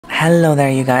Hello there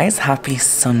you guys, happy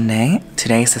Sunday.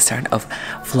 Today is the start of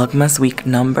Vlogmas week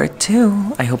number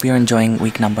 2. I hope you're enjoying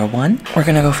week number 1. We're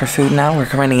gonna go for food now. We're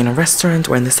currently in a restaurant.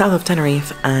 We're in the south of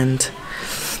Tenerife and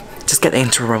just get the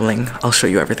intro rolling. I'll show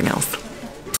you everything else.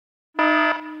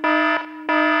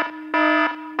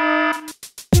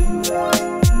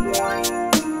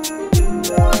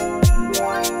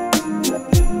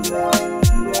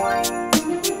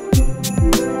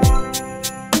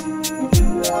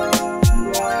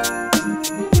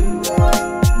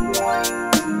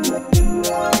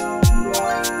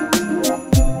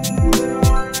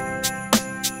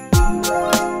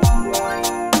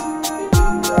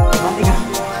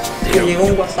 Llegó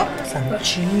un WhatsApp.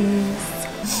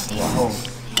 Cheese. Wow.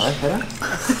 A ver, espera.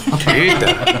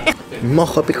 Chita.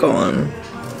 Mojo picón.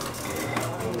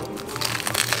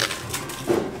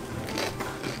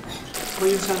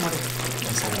 Voy a usar salmón.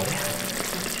 ¿Salmón?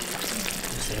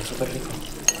 Sería súper rico.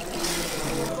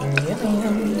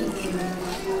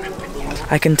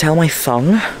 I can tell my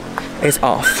thong is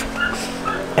off.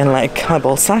 And like my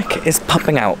ball sack is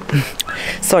popping out.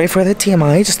 Sorry for the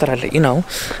TMI, just thought I'd let you know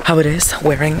how it is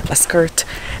wearing a skirt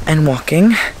and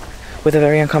walking with a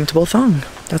very uncomfortable thong.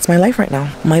 That's my life right now.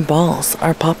 My balls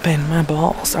are popping, my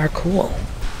balls are cool.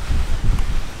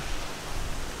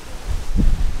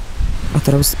 I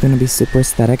thought it was gonna be super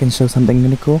aesthetic and show something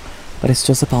really cool, but it's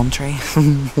just a palm tree.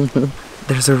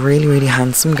 There's a really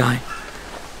handsome guy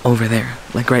over there,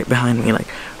 like right behind me, like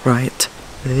right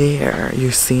there.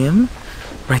 You see him?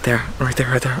 Right there.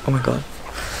 Oh my god.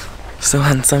 So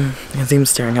handsome. You can see him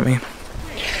staring at me.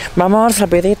 Vamos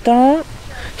rapidito.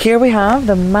 Here we have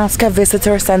the Masca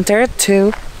Visitor Center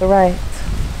to the right.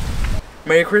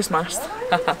 Merry Christmas.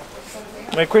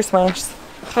 Merry Christmas.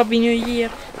 Happy New Year.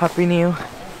 Happy New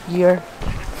Year.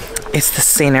 It's the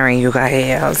scenery, you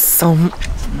guys. So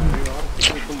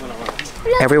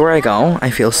everywhere I go, I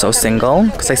feel so single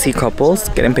because I see couples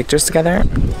getting pictures together.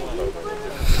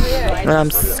 And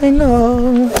I'm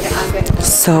single.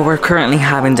 So we're currently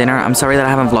having dinner. I'm sorry that I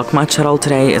haven't vlogged much at all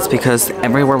today. It's because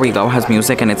everywhere we go has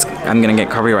music and I'm gonna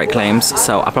get copyright claims.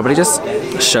 So I'll probably just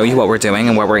show you what we're doing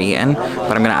and what we're eating,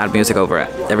 but I'm gonna add music over it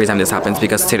every time this happens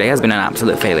because today has been an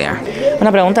absolute failure.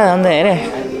 Una pregunta, ¿de dónde eres?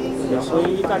 Yo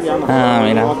soy italiano. Ah,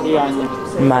 mira.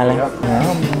 Vale.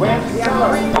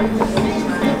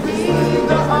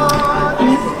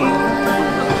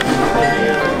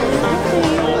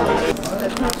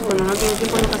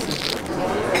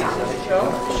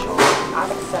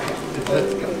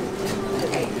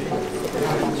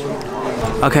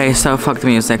 Okay, so fuck the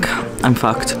music. I'm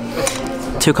fucked.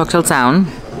 2 cocktails down.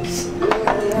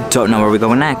 Don't know where we're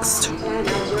going next.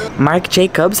 Marc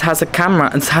Jacobs has a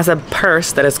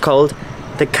purse that is called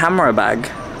the camera bag.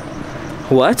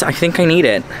 What? I think I need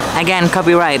it. Again,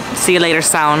 copyright. See you later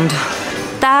sound.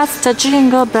 That's the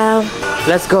jingle bell.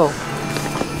 Let's go.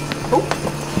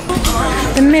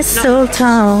 The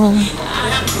mistletoe.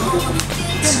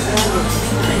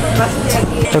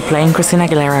 They're playing Christina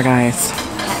Aguilera, guys.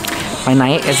 My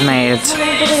night is made.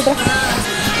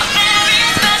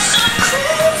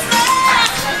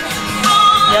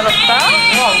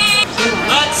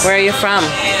 Where are you from?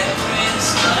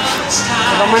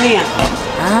 Romania.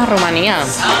 Ah, Rumanía.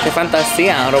 Qué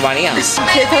fantasía, Rumanía.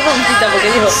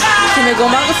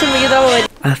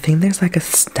 I think there's like a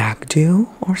stag do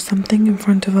or something in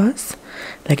front of us.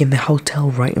 Like in the hotel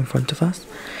right in front of us.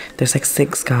 There's like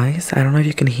 6 guys. I don't know if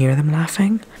you can hear them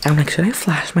laughing. I'm like, should I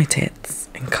flash my tits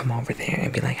and come over there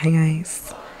and be like, hey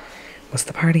guys, what's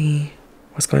the party?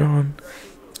 What's going on?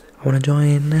 I want to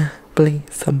join.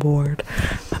 Please, I'm bored.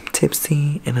 I'm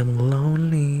tipsy and I'm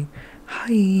lonely.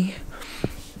 Hi.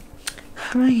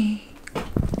 Hi.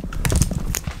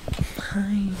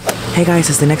 Hi. Hey guys,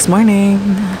 it's the next morning.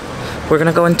 We're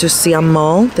gonna go into Siam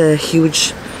Mall, the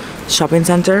huge shopping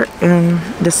center in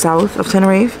the south of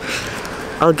Tenerife.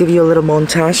 I'll give you a little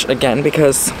montage again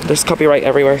because there's copyright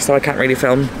everywhere, so I can't really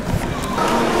film.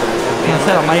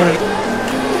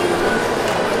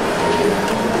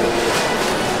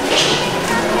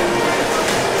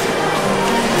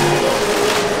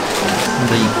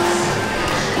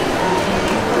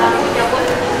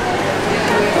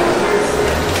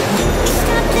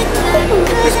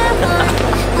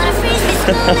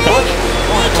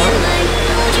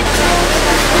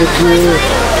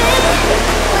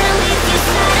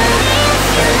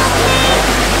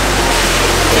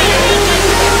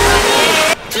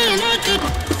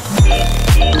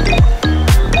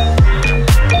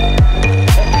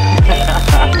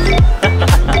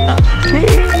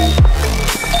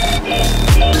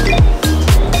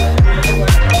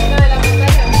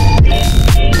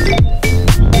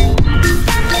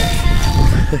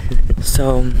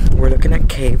 So we're looking at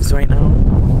cave caves right now.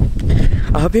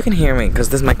 I hope you can hear me because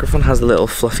this microphone has a little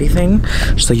fluffy thing,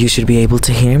 so you should be able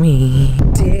to hear me.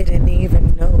 Didn't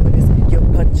even notice your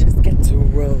punches get to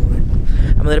rolling.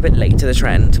 I'm a little bit late to the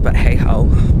trend, but hey ho.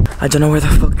 I don't know where the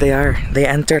fuck they are. They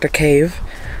entered a cave.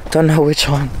 Don't know which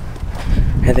one.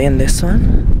 Are they in this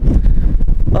one?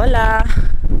 Hola!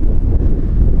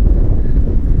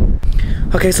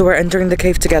 Okay, so we're entering the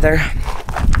cave together.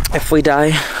 If we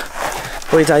die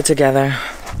together,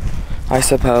 I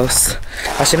suppose.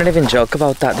 I shouldn't even joke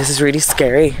about that. This is really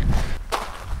scary.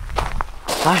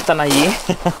 Están allí.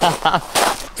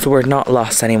 So we're not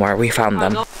lost anymore. We found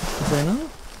them.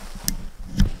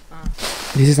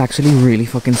 This is actually really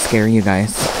fucking scary, you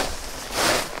guys.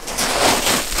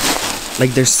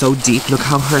 Like, they're so deep. Look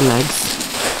how her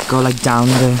legs go like down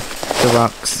the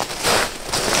rocks.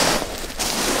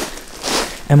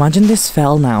 Imagine this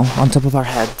fell now on top of our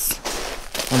heads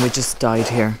and we just died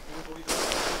here.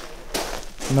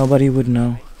 Nobody would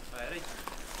know.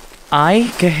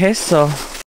 Ay, ¿qué es eso?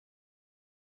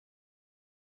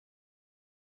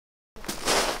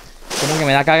 Como que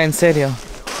me da caga en serio.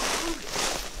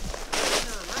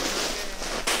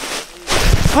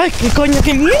 Ay, qué coño,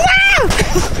 qué mierda.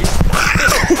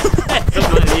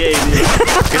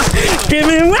 ¡Que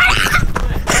me muera!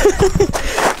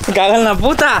 ¡Me cago en la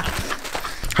puta!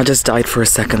 I just died for a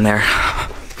second there.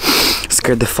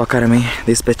 Scared the fuck out of me,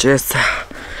 these bitches.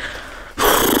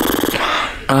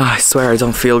 I swear I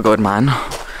don't feel good, man.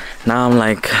 Now I'm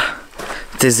like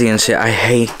dizzy and shit. I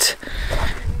hate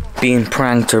being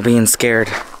pranked or being scared,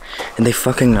 and they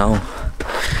fucking know.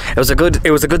 It was a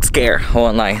good scare, I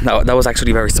won't lie. That was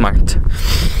actually very smart.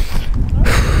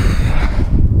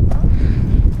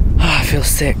 I feel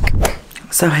sick.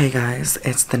 So hey guys,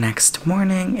 it's the next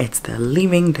morning, it's the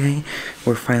leaving day.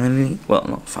 We're finally, well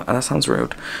no, that sounds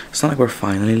rude. It's not like we're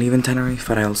finally leaving Tenerife,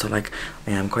 but I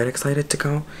am quite excited to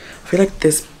go. I feel like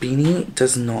this beanie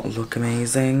does not look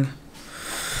amazing.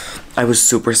 I was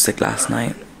super sick last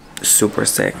night, super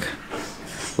sick,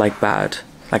 like bad.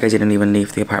 Like I didn't even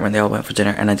leave the apartment, they all went for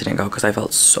dinner and I didn't go because I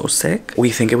felt so sick.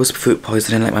 We think it was food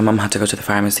poisoning, like my mum had to go to the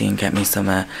pharmacy and get me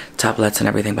some tablets and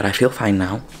everything, but I feel fine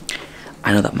now.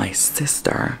 I know that my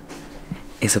sister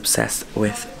is obsessed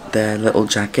with the little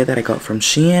jacket that I got from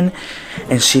Shein,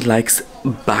 and she likes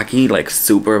baggy, like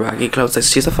super baggy clothes. Like,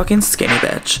 she's a fucking skinny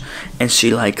bitch and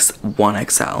she likes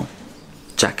 1XL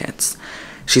jackets.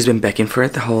 She's been begging for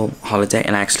it the whole holiday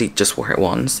and I actually just wore it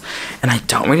once and I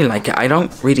don't really like it. I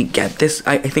don't really get this.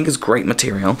 I think it's great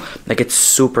material, like it's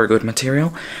super good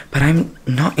material, but I'm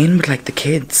not in with like the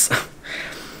kids.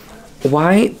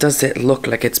 Why does it look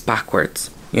like it's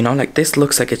backwards? You know, like this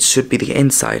looks like it should be the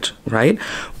inside, right?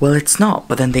 Well, it's not,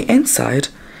 but then the inside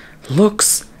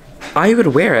looks, I would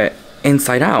wear it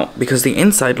inside out because the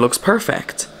inside looks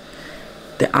perfect.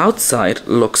 The outside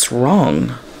looks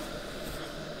wrong,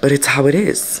 but it's how it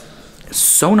is.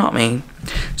 So not me.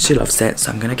 She loves it, so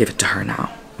I'm gonna give it to her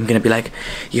now. I'm gonna be like,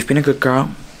 you've been a good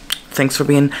girl. Thanks for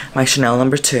being my Chanel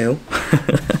number 2.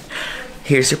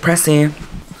 Here's your present.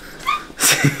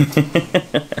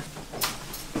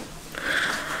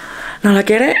 ¿No la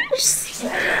quieres?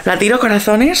 ¿La tiro,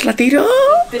 corazones? ¿La tiro?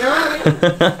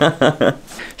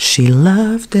 She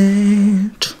loved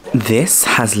it. This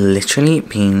has literally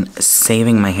been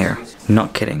saving my hair.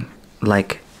 Not kidding.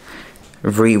 Like,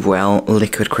 Revwell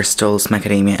liquid crystals,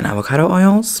 macadamia and avocado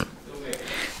oils.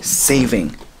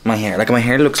 Saving my hair. Like, my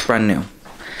hair looks brand new.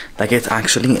 Like, it's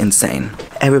actually insane.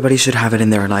 Everybody should have it in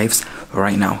their lives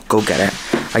right now. Go get it.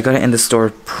 I got it in the store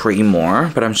pre-more,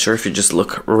 but I'm sure if you just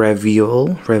look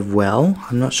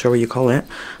Revwell, I'm not sure what you call it,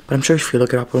 but I'm sure if you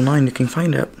look it up online, you can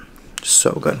find it.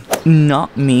 So good.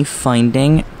 Not me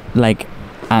finding, like,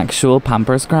 actual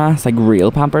Pampers grass, like real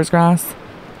Pampers grass,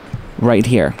 right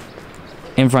here,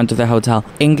 in front of the hotel.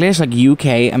 English, like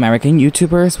UK, American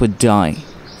YouTubers would die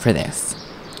for this.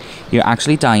 You're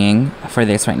actually dying for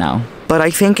this right now. But I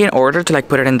think in order to like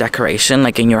put it in decoration,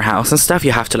 like in your house and stuff,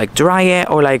 you have to like dry it,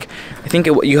 or like I think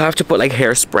you have to put like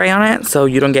hairspray on it so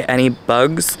you don't get any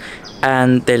bugs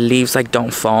and the leaves like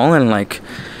don't fall and like,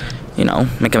 you know,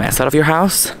 make a mess out of your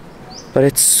house. But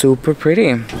it's super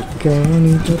pretty. Qué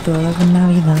bonito toda la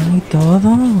Navidad y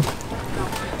todo.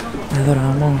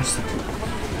 Adoramos.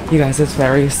 You guys, this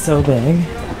ferry is so big.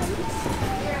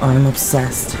 I'm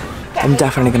obsessed. I'm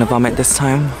definitely gonna vomit this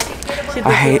time.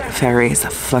 I hate ferries. I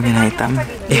fucking hate them.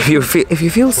 If you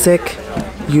feel sick,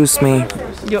 use me.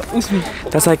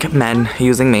 That's like men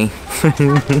using me.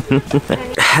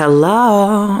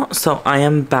 Hello. So I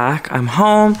am back. I'm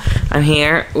home. I'm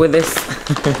here with this.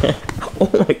 Oh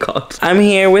my god. I'm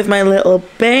here with my little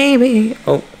baby.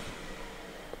 Oh.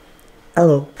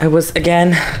 Oh. It was,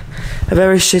 again, a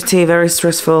very shitty, very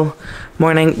stressful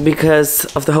morning because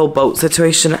of the whole boat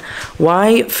situation.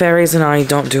 Why fairies and I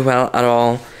don't do well at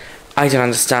all, I don't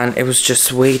understand. It was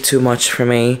just way too much for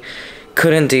me.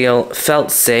 Couldn't deal,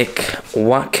 felt sick.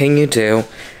 What can you do?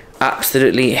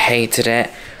 Absolutely hated it.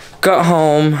 Got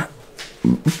home.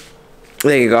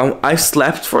 There you go. I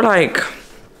slept for like,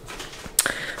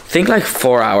 I think like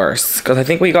 4 hours. Because I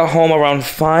think we got home around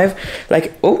 5.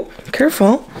 Like, oh,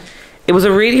 careful. It was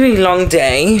a really, really long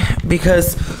day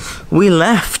because we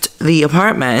left the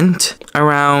apartment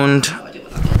around...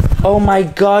 Oh my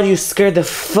god, you scared the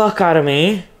fuck out of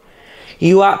me.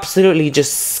 You absolutely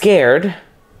just scared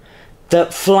the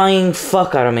flying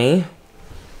fuck out of me.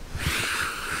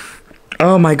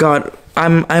 Oh my god.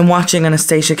 I'm watching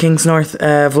Anastasia Kingsnorth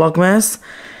Vlogmas,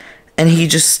 and he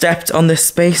just stepped on this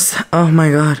space. Oh my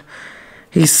god.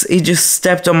 He just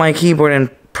stepped on my keyboard and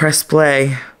pressed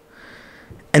play.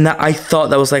 And that, I thought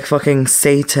that was like fucking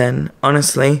Satan,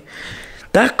 honestly.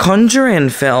 That Conjuring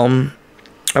film,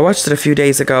 I watched it a few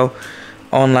days ago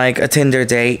on like a Tinder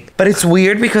date. But it's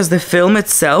weird because the film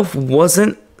itself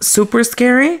wasn't super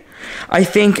scary. I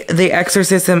think The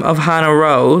Exorcism of Hannah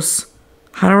Rose.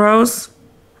 Hannah Rose?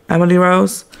 Emily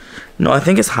Rose? No, I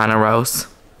think it's Hannah Rose.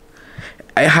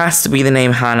 It has to be the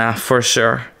name Hannah for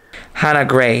sure. Hannah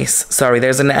Grace. Sorry,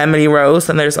 there's an Emily Rose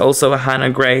and there's also a Hannah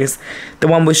Grace. The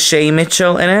one with Shay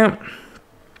Mitchell in it.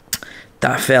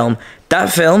 That film. That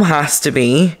film has to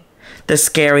be the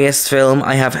scariest film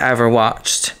I have ever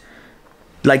watched.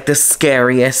 Like the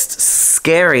scariest,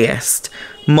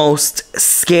 most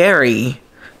scary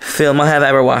film I have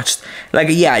ever watched. Like,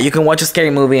 yeah, you can watch a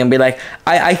scary movie and be like,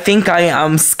 I think I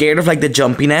am scared of like the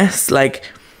jumpiness. Like,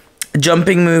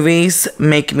 jumping movies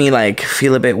make me like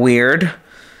feel a bit weird.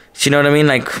 Do you know what I mean?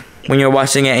 Like, when you're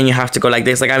watching it and you have to go like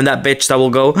this. Like, I'm that bitch that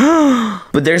will go,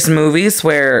 but there's movies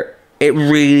where it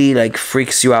really like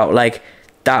freaks you out. Like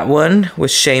that one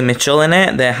with Shay Mitchell in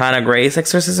it, the Hannah Grace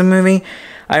exorcism movie.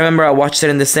 I remember I watched it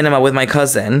in the cinema with my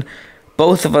cousin.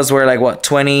 Both of us were like, what,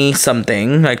 20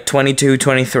 something, like 22,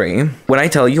 23. When I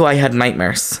tell you I had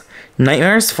nightmares.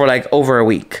 Nightmares for like over a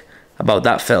week about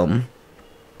that film.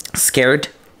 Scared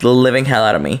the living hell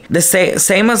out of me. The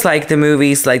same as like the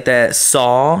movies, like the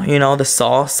Saw, you know, the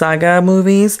Saw saga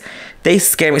movies. They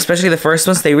scare me, especially the first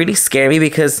ones. They really scare me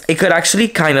because it could actually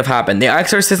kind of happen. The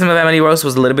Exorcism of Emily Rose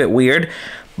was a little bit weird.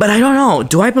 But I don't know.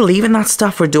 Do I believe in that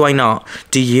stuff or do I not?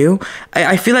 Do you?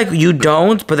 I feel like you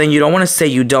don't, but then you don't want to say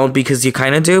you don't because you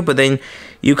kind of do. But then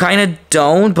you kind of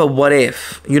don't, but what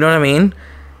if? You know what I mean?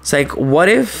 It's like, what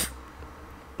if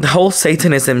the whole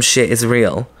Satanism shit is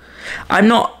real? I'm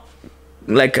not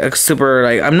like a super,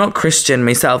 like, I'm not Christian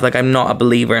myself. Like, I'm not a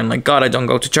believer in like God. I don't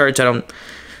go to church. I don't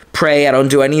pray. I don't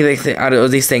do anything out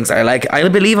of these things. I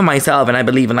believe in myself and I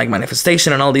believe in like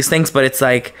manifestation and all these things. But it's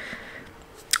like,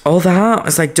 all that,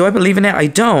 it's like, do I believe in it? I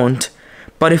don't.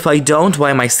 But if I don't, why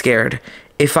am I scared?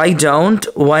 If I don't,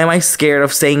 why am I scared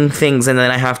of saying things and then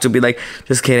I have to be like,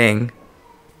 just kidding?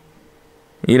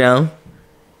 You know?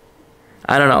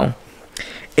 I don't know.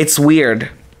 It's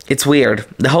weird. It's weird.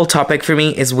 The whole topic for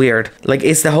me is weird. Like,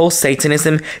 it's the whole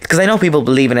Satanism. Because I know people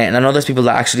believe in it. And I know there's people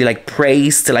that actually like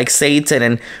praise to like Satan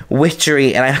and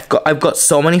witchery. And I've got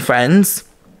so many friends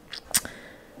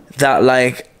that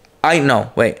like, I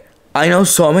know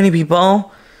so many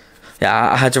people.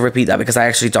 Yeah, I had to repeat that because I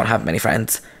actually don't have many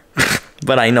friends.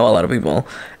 But I know a lot of people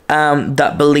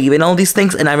that believe in all these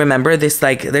things. And I remember this,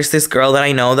 like, there's this girl that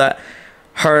I know that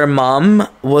her mom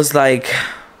was like,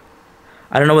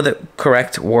 I don't know what the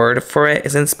correct word for it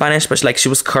is in Spanish, but she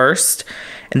was cursed.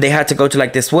 And they had to go to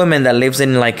like this woman that lives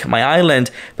in like my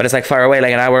island, but it's like far away,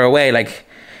 like an hour away, like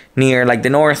near like the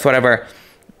north, whatever.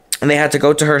 And they had to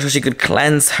go to her so she could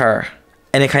cleanse her.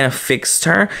 And it kind of fixed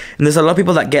her. And there's a lot of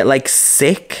people that get like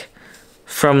sick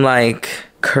from like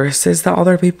curses that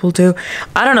other people do.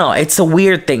 I don't know. It's a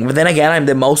weird thing. But then again, I'm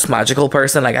the most magical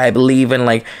person. Like, I believe in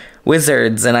like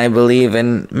wizards and I believe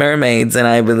in mermaids and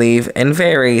I believe in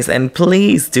fairies. And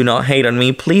please do not hate on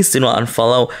me. Please do not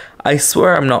unfollow. I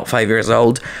swear I'm not 5 years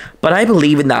old. But I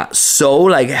believe in that so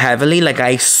like heavily. Like,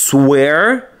 I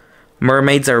swear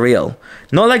mermaids are real.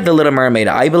 Not like the Little Mermaid.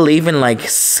 I believe in like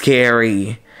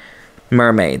scary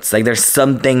mermaids. Like, there's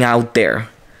something out there.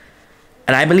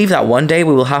 And I believe that one day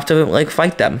we will have to like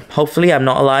fight them. Hopefully I'm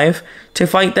not alive to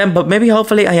fight them, but maybe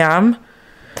hopefully I am.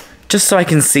 Just so I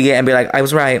can see it and be like, I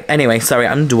was right. Anyway, sorry,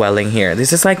 I'm dwelling here.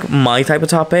 This is like my type of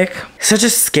topic. Such a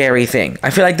scary thing. I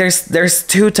feel like there's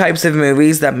two types of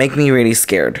movies that make me really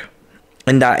scared.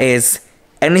 And that is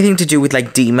anything to do with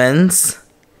like demons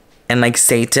and like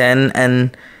Satan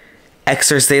and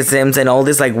exorcisms and all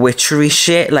this like witchery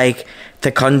shit, like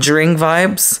the Conjuring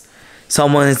vibes.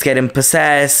 someone is getting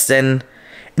possessed, and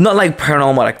not like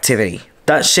paranormal activity.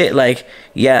 That shit, like,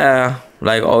 yeah,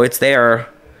 like, oh, it's there.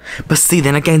 But see,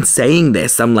 then again, saying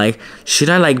this, I'm like, should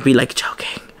I like be like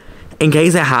joking? In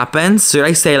case it happens, should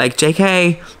I say like,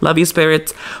 JK, love you,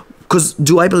 spirits? Because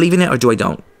do I believe in it or do I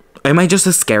don't? Am I just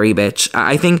a scary bitch?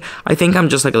 I think I'm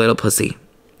just like a little pussy.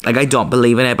 Like, I don't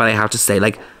believe in it, but I have to say,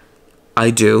 like,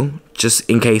 I do, just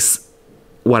in case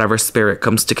whatever spirit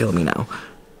comes to kill me now.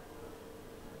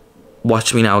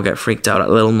 Watch me now get freaked out at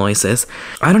little noises.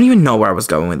 I don't even know where I was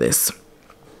going with this.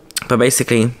 But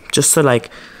basically, just so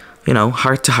like, you know,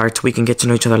 heart to heart, we can get to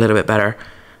know each other a little bit better.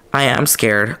 I am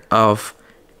scared of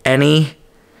any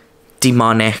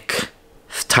demonic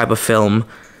type of film,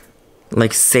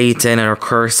 like Satan or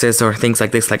curses or things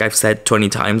like this, like I've said 20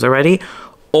 times already.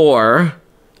 Or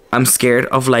I'm scared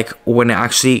of like when it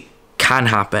actually can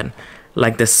happen,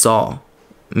 like the Saw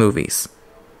movies,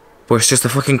 where it's just a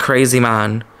fucking crazy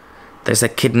man. There's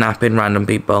like kidnapping random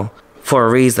people for a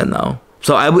reason though.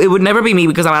 So it would never be me,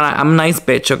 because I'm a nice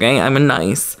bitch, okay? I'm a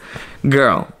nice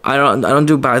girl. I don't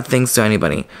do bad things to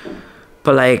anybody.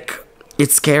 But like,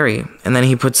 it's scary. And then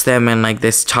he puts them in like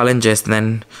this challenges, and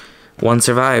then one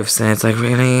survives, and it's like,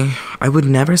 really? I would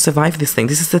never survive this thing.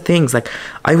 This is the things, like,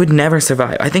 I would never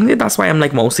survive. I think that's why I'm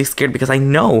like mostly scared, because I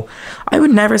know I would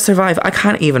never survive. I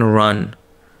can't even run.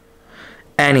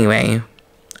 Anyway,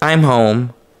 I'm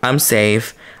home. I'm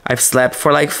safe. I've slept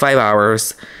for like 5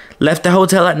 hours. Left the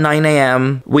hotel at 9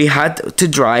 a.m. We had to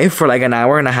drive for like an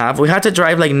hour and a half. We had to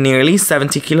drive like nearly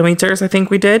 70 kilometers, I think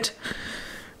we did.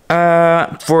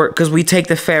 Because we take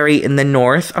the ferry in the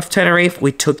north of Tenerife.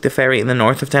 We took the ferry in the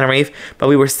north of Tenerife, but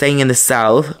we were staying in the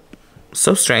south.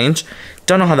 So strange.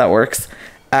 Don't know how that works.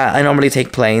 I normally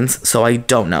take planes, so I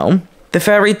don't know. The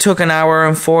ferry took an hour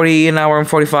and 40, an hour and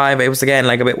 45. It was, again,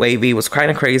 like a bit wavy. It was kind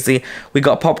of crazy. We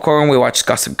got popcorn. We watched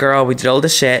Gossip Girl. We did all the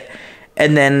shit.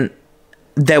 And then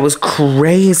there was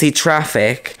crazy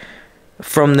traffic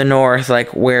from the north, like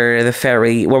where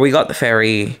we got the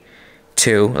ferry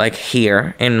to, like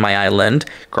here in my island,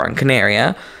 Gran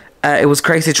Canaria. It was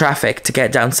crazy traffic to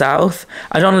get down south.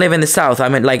 I don't live in the south.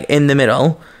 I'm like in the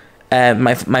middle.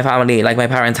 My family, like my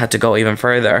parents, had to go even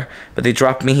further, but they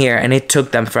dropped me here, and it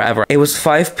took them forever. It was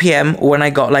 5 p.m. when I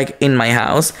got like in my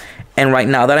house, and right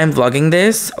now that I'm vlogging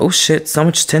this, oh shit, so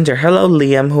much Tinder. Hello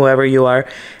Liam, whoever you are.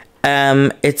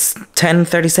 It's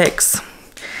 10:36.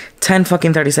 10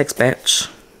 fucking 36, bitch.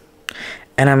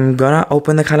 And I'm gonna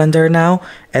open the calendar now,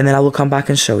 and then I will come back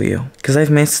and show you, because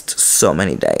I've missed so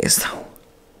many days.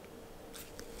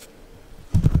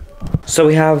 So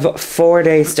we have 4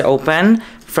 days to open,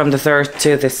 from the 3rd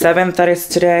to the 7th, that is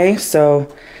today.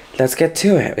 So let's get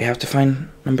to it. We have to find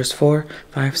numbers 4,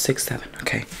 5, 6, 7.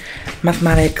 Okay.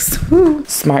 Mathematics. Woo.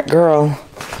 Smart girl.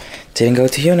 Didn't go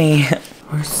to uni.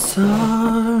 We're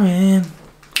soaring,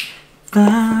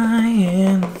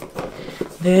 flying.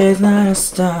 There's not a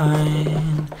star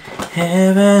in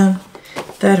heaven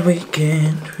that we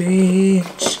can't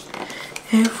reach.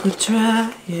 If we're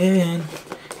trying,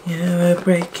 yeah, we're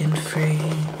breaking free.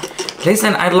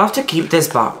 Listen, I'd love to keep this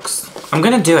box. I'm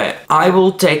gonna do it. I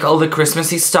will take all the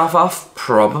Christmassy stuff off,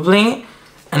 probably.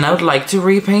 And I would like to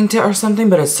repaint it or something,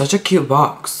 but it's such a cute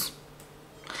box.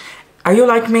 Are you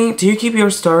like me? Do you keep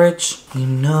your storage? We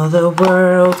know the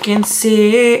world can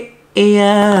see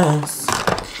us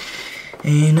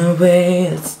in a way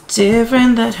that's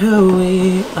different than who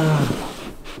we are.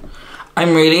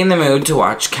 I'm really in the mood to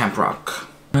watch Camp Rock.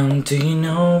 Do you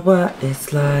know what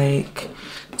it's like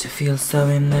to feel so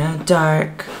in the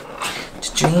dark,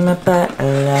 to dream about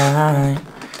a line?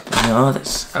 You know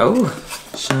this. Oh,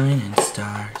 shining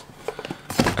stars.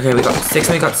 Okay, we got 6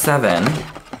 and we got 7.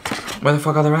 Where the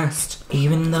fuck are the rest?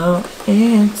 Even though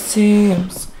it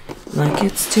seems like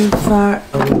it's too far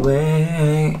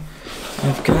away,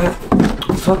 I've got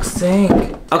fuck's sake.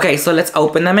 Okay, so let's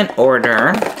open them in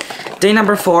order. Day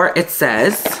number 4, it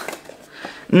says,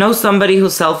 know somebody who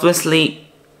selflessly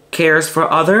cares for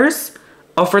others.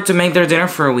 Offer to make their dinner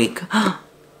for a week.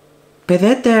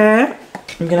 Pedete,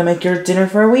 I'm gonna make your dinner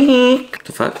for a week.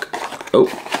 The fuck? Oh.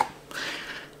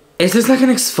 Is this like an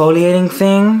exfoliating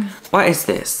thing? What is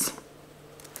this?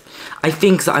 I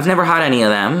think so. I've never had any of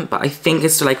them, but I think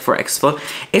it's like for exfol.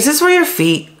 Is this for your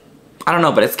feet? I don't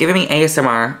know, but it's giving me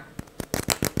ASMR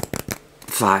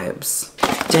vibes.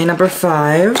 Day number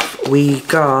 5, we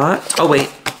got, oh wait.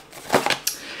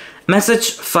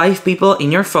 Message 5 people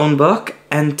in your phone book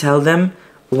and tell them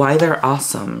why they're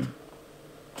awesome.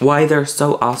 Why they're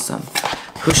so awesome.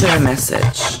 Who should I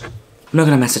message? I'm not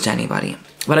gonna message anybody.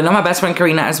 But I know my best friend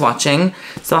Karina is watching.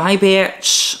 So hi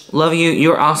bitch. Love you.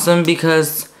 You're awesome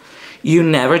because you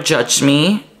never judged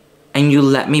me and you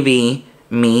let me be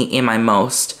me in my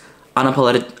most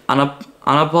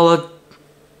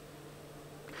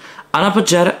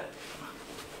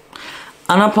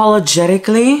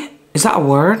unapologetically, is that a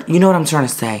word? You know what I'm trying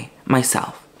to say.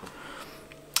 Myself.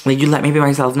 Like, you let me be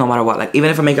myself no matter what. Like, even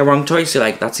if I make a wrong choice, you're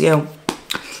like, that's you.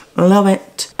 Love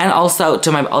it. And also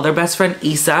to my other best friend,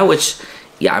 Isa, which,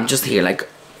 yeah, I'm just here, like,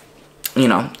 you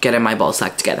know, getting my ball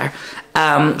sack together.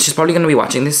 She's probably going to be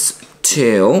watching this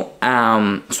too.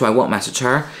 So I won't message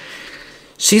her.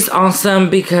 She's awesome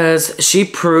because she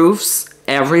proves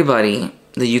everybody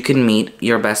that you can meet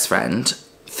your best friend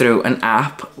through an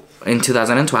app in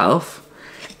 2012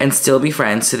 and still be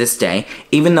friends to this day.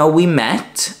 Even though we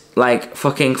met like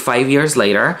fucking 5 years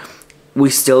later, we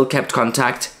still kept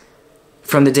contact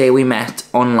from the day we met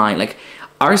online. Like,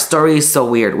 our story is so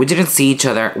weird. We didn't see each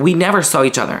other. We never saw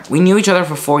each other. We knew each other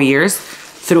for 4 years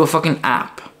through a fucking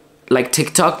app. Like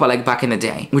TikTok, but like back in the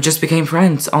day. We just became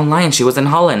friends online. She was in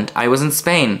Holland. I was in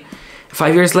Spain.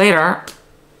 5 years later,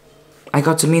 I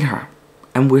got to meet her.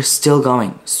 And we're still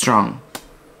going strong.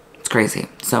 It's crazy.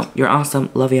 So, you're awesome.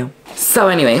 Love you. So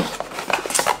anyway,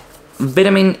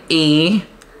 vitamin E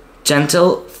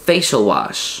gentle facial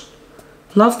wash.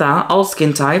 Love that. All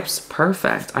skin types.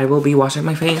 Perfect. I will be washing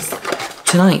my face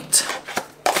tonight.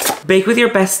 Bake with your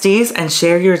besties and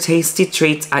share your tasty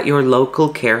treats at your local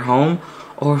care home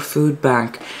or food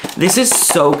bank. This is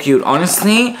so cute.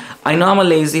 Honestly, I know I'm a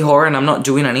lazy whore and I'm not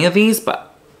doing any of these,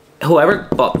 but whoever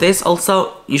bought this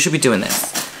also, you should be doing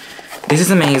this. This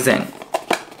is amazing.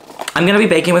 I'm gonna be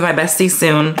baking with my besties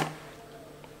soon.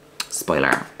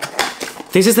 Spoiler.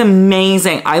 This is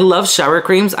amazing. I love shower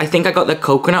creams. I think I got the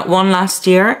coconut one last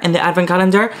year in the advent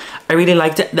calendar. I really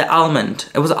liked it. The almond.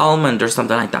 It was almond or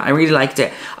something like that. I really liked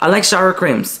it. I like shower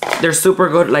creams. They're super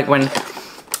good. Like, when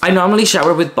I normally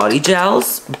shower with body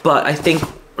gels, but I think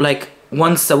like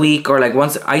once a week or like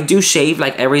once, I do shave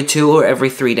like every 2 or every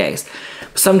 3 days.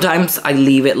 Sometimes I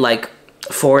leave it like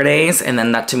 4 days, and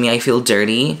then that to me, I feel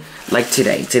dirty. Like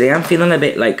today. Today I'm feeling a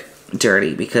bit like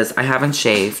dirty because I haven't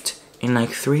shaved in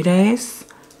like 3 days.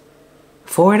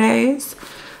 4 days.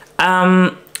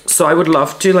 So I would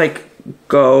love to like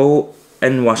go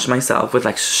and wash myself with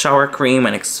like shower cream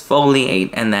and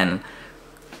exfoliate, and then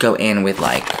go in with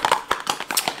like,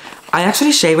 I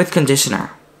actually shave with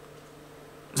conditioner.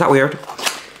 Is that weird?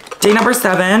 Day number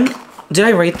 7. Did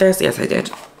I rate this? Yes, I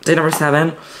did. Day number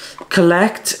 7.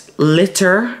 Collect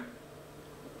litter.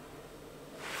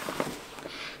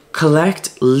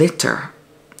 Collect litter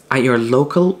at your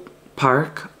local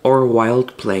park or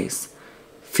wild place.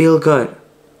 Feel good.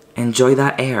 Enjoy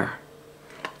that air.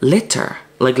 Litter.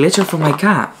 Like litter for my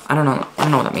cat. I don't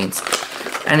know what that means.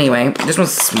 Anyway, this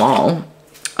one's small.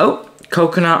 Oh,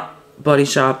 coconut Body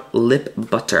Shop lip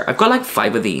butter. I've got like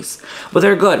 5 of these, but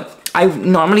they're good. I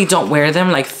normally don't wear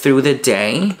them like through the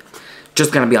day.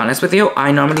 Just gonna be honest with you.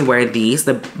 I normally wear these,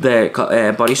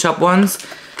 the Body Shop ones,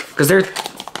 because they're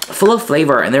full of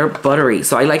flavor and they're buttery.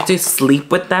 So I like to sleep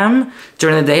with them.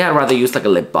 During the day, I'd rather use like a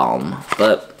lip balm.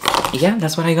 But yeah,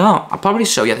 that's what I got. I'll probably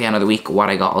show you at the end of the week what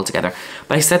I got all together.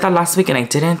 But I said that last week and I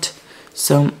didn't.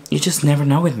 So you just never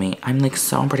know with me. I'm like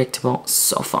so unpredictable.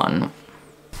 So fun.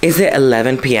 Is it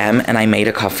 11 p.m. and I made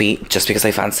a coffee just because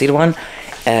I fancied one?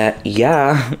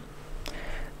 Yeah.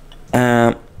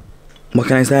 What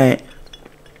can I say?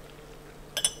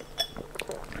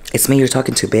 It's me you're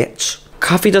talking to, bitch.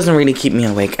 Coffee doesn't really keep me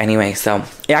awake anyway, so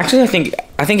I think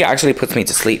it actually puts me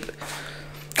to sleep.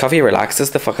 Coffee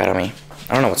relaxes the fuck out of me.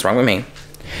 I don't know what's wrong with me.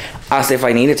 As if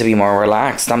I needed to be more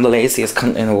relaxed. I'm the laziest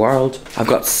cunt in the world. I've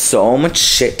got so much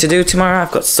shit to do tomorrow.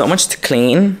 I've got so much to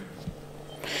clean.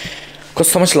 Got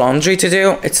so much laundry to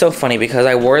do. It's so funny because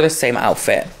I wore the same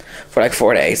outfit for like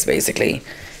 4 days basically,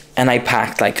 and I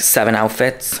packed like 7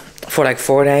 outfits for like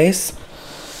 4 days.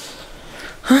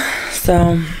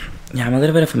 So yeah, I'm a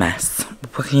little bit of a mess.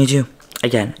 What can you do?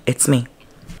 Again, it's me.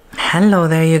 Hello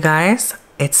there, you guys.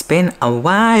 It's been a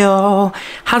while.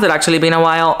 Has it actually been a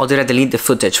while, or did I delete the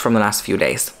footage from the last few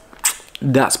days?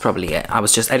 That's probably it. I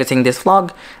was just editing this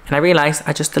vlog and I realized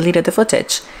I just deleted the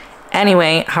footage.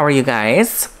 Anyway, how are you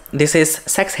guys? This is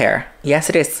sex hair. Yes,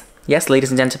 it is. Yes, ladies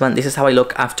and gentlemen, this is how I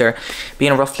look after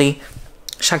being roughly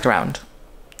shagged around.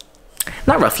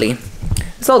 Not roughly.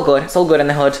 It's all good. It's all good in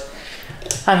the hood.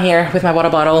 I'm here with my water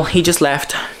bottle. He just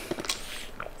left.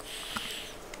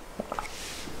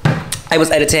 I was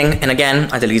editing, and again,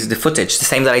 I deleted the footage. The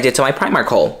same that I did to my Primark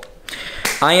haul.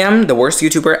 I am the worst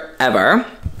YouTuber ever.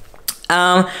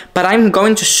 But I'm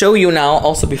going to show you now,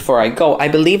 also before I go. I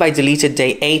believe I deleted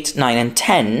day 8, 9, and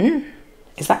 10.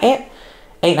 Is that it?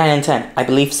 8, 9, and 10. I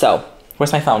believe so.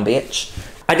 Where's my phone, bitch?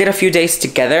 I did a few days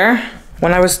together.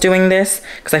 when I was doing this,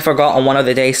 because I forgot on one of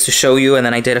the days to show you, and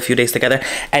then I did a few days together.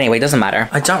 Anyway, it doesn't matter.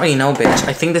 I don't really know, bitch.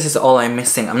 I think this is all I'm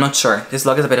missing. I'm not sure. This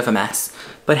vlog is a bit of a mess.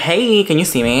 But hey, can you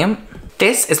see me?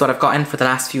 This is what I've gotten for the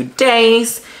last few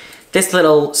days. This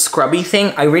little scrubby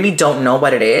thing, I really don't know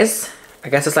what it is. I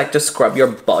guess it's like to scrub your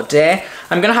body.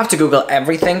 I'm gonna have to Google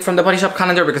everything from the Body Shop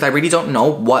calendar because I really don't know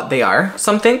what they are.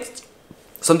 Some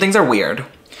things are weird.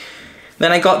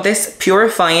 Then I got this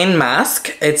purifying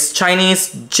mask. It's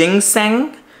Chinese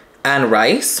ginseng and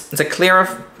rice. It's a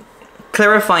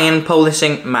clarifying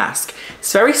polishing mask.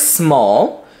 It's very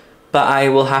small, but I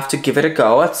will have to give it a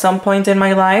go at some point in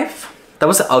my life. That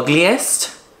was the ugliest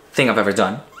thing I've ever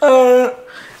done.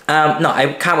 No,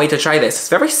 I can't wait to try this. It's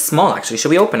very small, actually. Should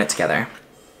we open it together?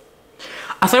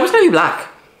 I thought it was gonna be black.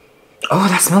 Oh,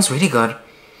 that smells really good.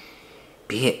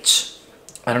 Bitch.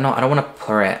 I don't know. I don't want to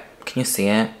pour it. Can you see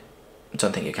it? I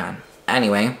don't think you can.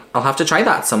 Anyway, I'll have to try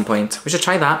that at some point. We should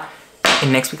try that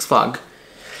in next week's vlog.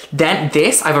 Then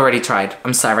this, I've already tried.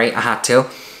 I'm sorry, I had to.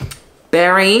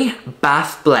 Berry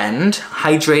Bath Blend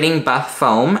Hydrating Bath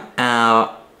Foam.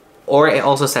 Or it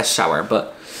also says shower,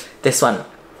 but this one.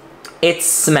 It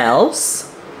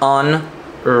smells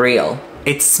unreal.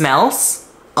 It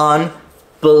smells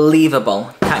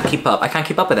unbelievable. Can't keep up. I can't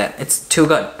keep up with it. It's too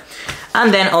good.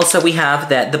 And then also we have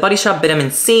the Body Shop Vitamin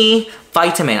C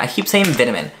Vitamin. I keep saying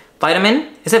vitamin.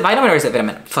 Vitamin? Is it vitamin or is it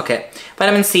vitamin? Fuck it.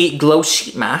 Vitamin C Glow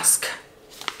Sheet Mask.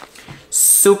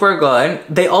 Super good.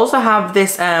 They also have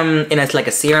this in a, like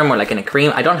a serum or like in a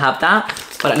cream. I don't have that,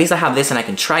 but at least I have this and I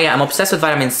can try it. I'm obsessed with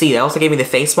vitamin C. They also gave me the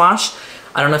face wash.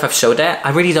 I don't know if I've showed it.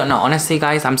 I really don't know. Honestly,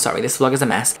 guys, I'm sorry. This vlog is a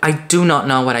mess. I do not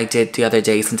know what I did the other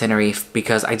days in Tenerife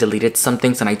because I deleted some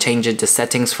things and I changed the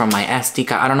settings from my SD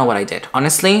card. I don't know what I did.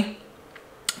 Honestly,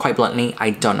 quite bluntly, I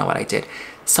don't know what I did.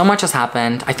 So much has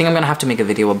happened. I think I'm gonna have to make a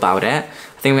video about it.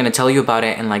 I think I'm gonna tell you about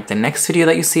it in like the next video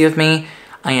that you see of me.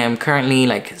 I am currently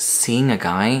like seeing a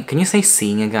guy. Can you say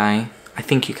seeing a guy? I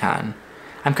think you can.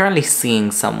 I'm currently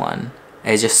seeing someone.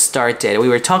 It just started. We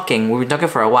were talking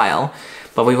for a while,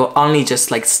 but we only just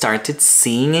like started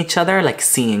seeing each other, like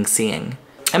seeing.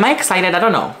 Am I excited? I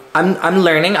don't know. I'm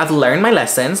learning. I've learned my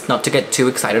lessons not to get too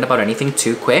excited about anything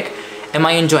too quick. Am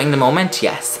I enjoying the moment?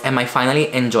 Yes. Am I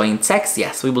finally enjoying sex?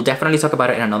 Yes. We will definitely talk about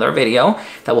it in another video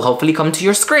that will hopefully come to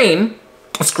your screen,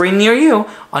 a screen near you,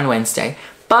 on Wednesday.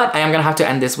 But I am gonna have to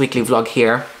end this weekly vlog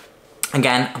here.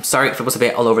 Again, I'm sorry if it was a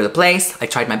bit all over the place. I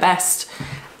tried my best.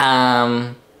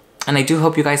 And I do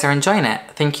hope you guys are enjoying it.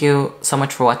 Thank you so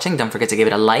much for watching. Don't forget to give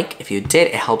it a like. If you did,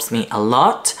 it helps me a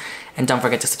lot. And don't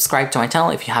forget to subscribe to my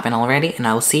channel if you haven't already. And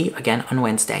I will see you again on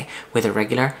Wednesday with a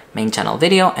regular main channel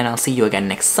video. And I'll see you again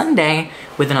next Sunday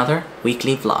with another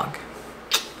weekly vlog.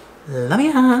 Love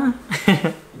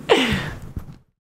ya!